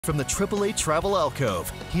From the AAA Travel Alcove,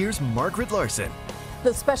 here's Margaret Larson.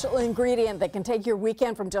 The special ingredient that can take your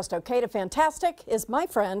weekend from just okay to fantastic is my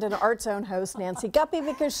friend and Art Zone host Nancy Guppy,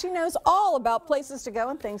 because she knows all about places to go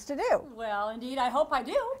and things to do. Well, indeed, I hope I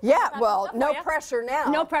do. Yeah, well, no pressure now.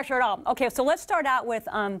 No pressure at all. Okay, so let's start out with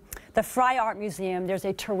the Fry Art Museum. There's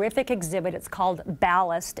a terrific exhibit. It's called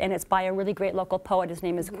Ballast, and it's by a really great local poet. His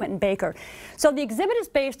name is Quentin Baker. So the exhibit is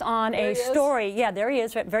based on a story. Yeah, there he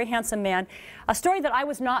is, very handsome man. A story that I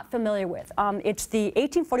was not familiar with. It's the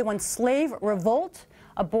 1841 slave revolt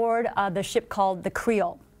aboard the ship called the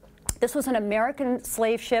Creole. This was an American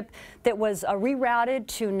slave ship that was rerouted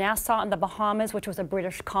to Nassau in the Bahamas, which was a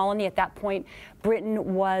British colony. At that point,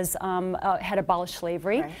 Britain was had abolished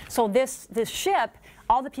slavery. Right. So this ship,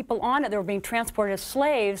 all the people on it that were being transported as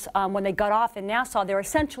slaves, when they got off in Nassau, they're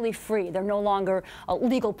essentially free. They're no longer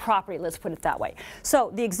legal property, let's put it that way.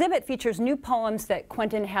 So the exhibit features new poems that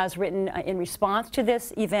Quentin has written in response to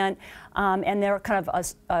this event, and they're kind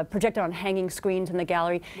of projected on hanging screens in the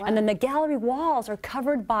gallery. Wow. And then the gallery walls are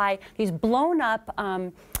covered by these blown up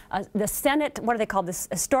the Senate, what are they called, this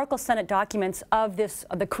historical Senate documents of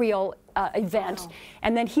the Creole event. Wow.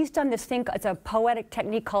 And then he's done this thing, it's a poetic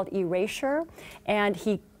technique called erasure, and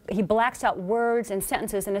he blacks out words and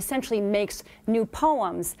sentences and essentially makes new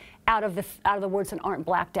poems out of the words that aren't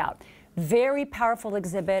blacked out. Very powerful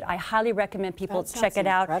exhibit. I highly recommend people check it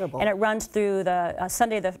out. And it runs through the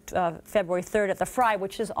Sunday, February 3rd at the Fry,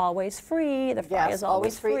 which is always free. The Fry is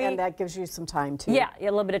always free. And that gives you some time too. Yeah, a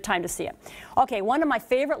little bit of time to see it. Okay, one of my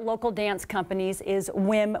favorite local dance companies is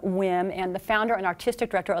Whim Whim, and the founder and artistic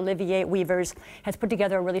director, Olivier Weavers, has put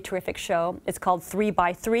together a really terrific show. It's called 3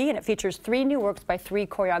 by 3, and it features 3 new works by 3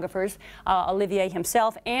 choreographers, Olivier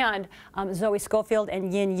himself and Zoe Schofield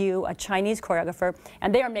and Yin Yu, a Chinese choreographer,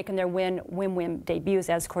 and they are making their Whim Whim debuts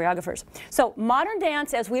as choreographers. So modern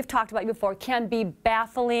dance, as we've talked about before, can be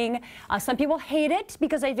baffling. Some people hate it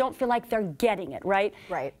because they don't feel like they're getting it, right?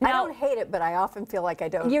 Right. Now, I don't hate it, but I often feel like I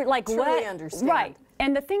don't truly understand. Right.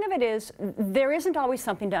 And the thing of it is, there isn't always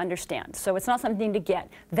something to understand, so it's not something to get.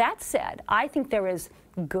 That said, I think there is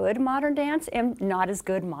good modern dance and not as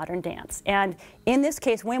good modern dance. And in this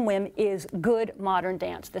case, Whim Whim is good modern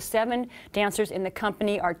dance. The 7 dancers in the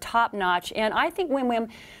company are top-notch, and I think Whim Whim,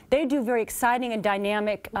 they do very exciting and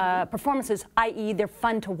dynamic performances, i.e. they're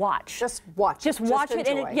fun to watch. Just watch it. Just watch it,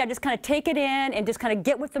 and yeah, just kind of take it in and just kind of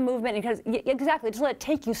get with the movement, because exactly, just let it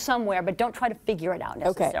take you somewhere, but don't try to figure it out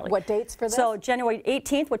necessarily. Okay, what dates for this? So January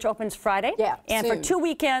 18th, which opens Friday. Yeah, and soon. for 2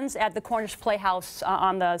 weekends at the Cornish Playhouse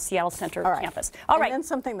on the Seattle Center campus. All right. And then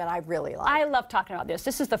something that I really like. I love talking about this.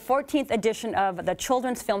 This is the 14th edition of the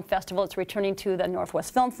Children's Film Festival. It's returning to the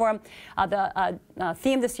Northwest Film Forum. The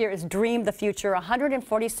theme this year is Dream the Future.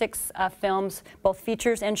 146 films, both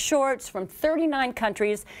features and shorts, from 39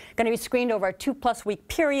 countries, going to be screened over a 2+ week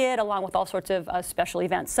period, along with all sorts of special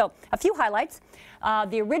events. So a few highlights.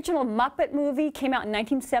 The original Muppet movie came out in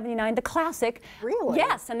 1979, the classic. Really?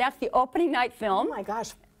 Yes, and that's the opening night film. Oh my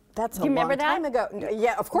gosh. That's a long time ago.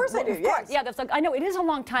 Yeah, of course I do. Yes. Yeah, that's I know it is a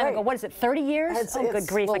long time ago. What is it? 30 years? It's good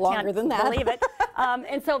grief! I can't believe it.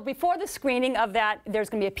 And so before the screening of that, there's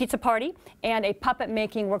going to be a pizza party and a puppet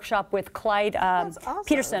making workshop with Clyde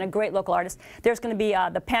Peterson, a great local artist. There's going to be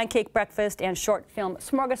the pancake breakfast and short film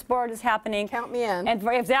smorgasbord is happening. Count me in. And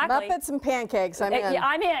exactly. Muppets and pancakes. I'm in. Yeah,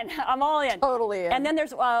 I'm in. I'm all in. Totally in. And then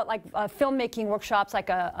there's like filmmaking workshops, like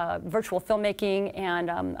a virtual filmmaking and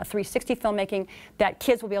a 360 filmmaking, that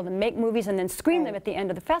kids will be able to make movies and then screen them at the end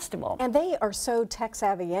of the festival. And they are so tech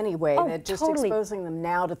savvy anyway that just exposing them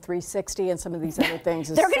now to 360 and some of these other things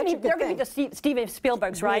is they're going to be the Steven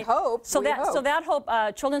Spielbergs, right? We hope. So that hope.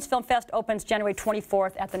 Children's Film Fest opens January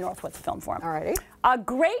 24th at the Northwest Film Forum. Alrighty. A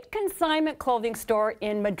great consignment clothing store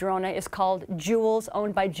in Madrona is called Jewels,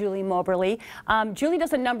 owned by Julie Moberly. Julie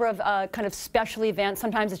does a number of kind of special events.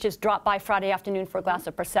 Sometimes it's just drop by Friday afternoon for a glass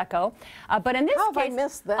of Prosecco. But in this case, have I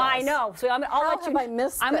missed this? I know. So I'll let you. Have I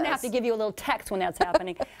missed this? I'm going to have to give you a little text when that's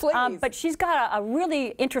happening. Please. But she's got a really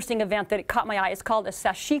interesting event that caught my eye. It's called a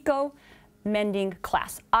sashiko mending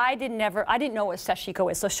class. I didn't know what sashiko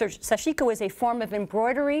is. So sashiko is a form of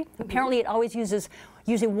embroidery. Apparently it always uses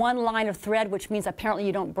using one line of thread, which means apparently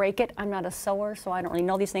you don't break it. I'm not a sewer, so I don't really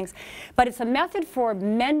know these things. But it's a method for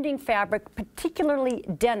mending fabric, particularly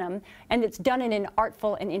denim, and it's done in an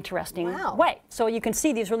artful and interesting way. So you can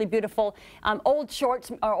see these really beautiful old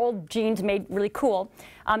shorts or old jeans made really cool.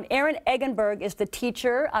 Erin Eggenberg is the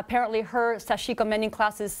teacher. Apparently her sashiko mending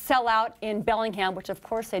classes sell out in Bellingham, which of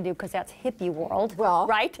course they do because that's hippie world,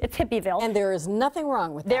 right? It's hippieville. And there is nothing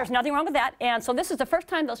wrong with that. There's nothing wrong with that. And so this is the first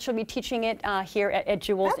time that she'll be teaching it here at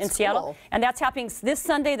Jewels in That's Seattle. cool. And that's happening this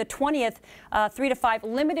Sunday, the 20th, 3 to 5,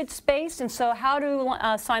 limited space. And so how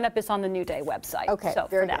to sign up is on the New Day website. Okay, so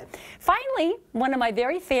very for that. good. Finally, one of my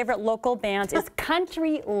very favorite local bands is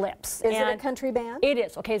Country Lips. Is it a country band? It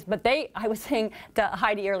is, okay, but I was saying to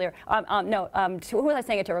Heidi earlier, who was I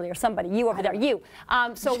saying it to earlier? Somebody, you over there, you.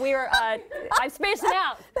 So we're, I'm spacing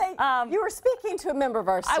out. You were speaking to a member of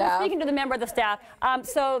our staff. I was speaking to the member of the staff.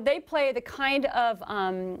 So they play the kind of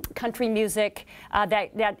country music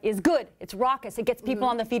that is good. It's raucous. It gets people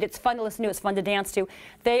on the feet. It's fun to listen to. It's fun to dance to.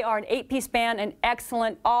 They are an 8-piece band, and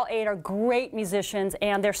excellent. All 8 are great musicians,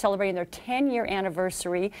 and they're celebrating their 10-year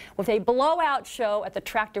anniversary with a blowout show at the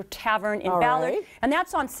Tractor Tavern in Ballard. Right. And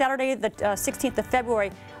that's on Saturday, the 16th of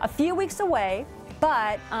February, a few weeks away.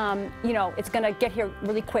 But, you know, it's going to get here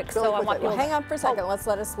really quick. Really so I want well, hang on for a second. Let's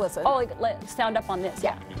let us listen. Oh, let's sound up on this.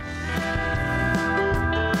 Yeah.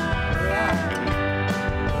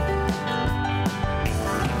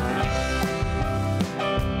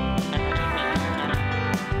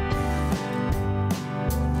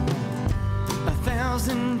 A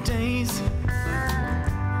 1,000 days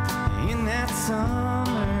in that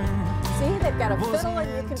summer. See, they've got a fiddle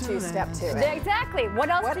and you can two-step to it. Exactly. What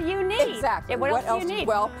else do you need? Exactly. What else do you need?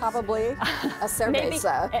 Well, probably a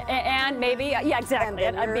cerveza. And maybe, yeah, exactly,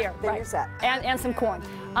 And then a beer. then you're set. And some corn.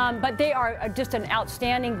 But they are just an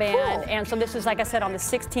outstanding band. Cool. And so this is, like I said, on the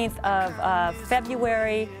 16th of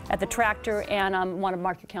February at the Tractor, and I want to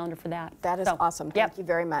mark your calendar for that. That is awesome. Yep. Thank you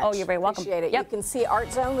very much. Oh, you're very welcome. Appreciate it. Yep. You can see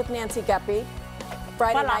Art Zone with Nancy Guppy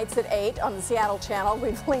Friday Voila. nights at 8 on the Seattle channel.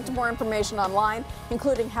 We've linked more information online,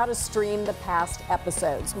 including how to stream the past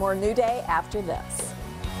episodes. More New Day after this.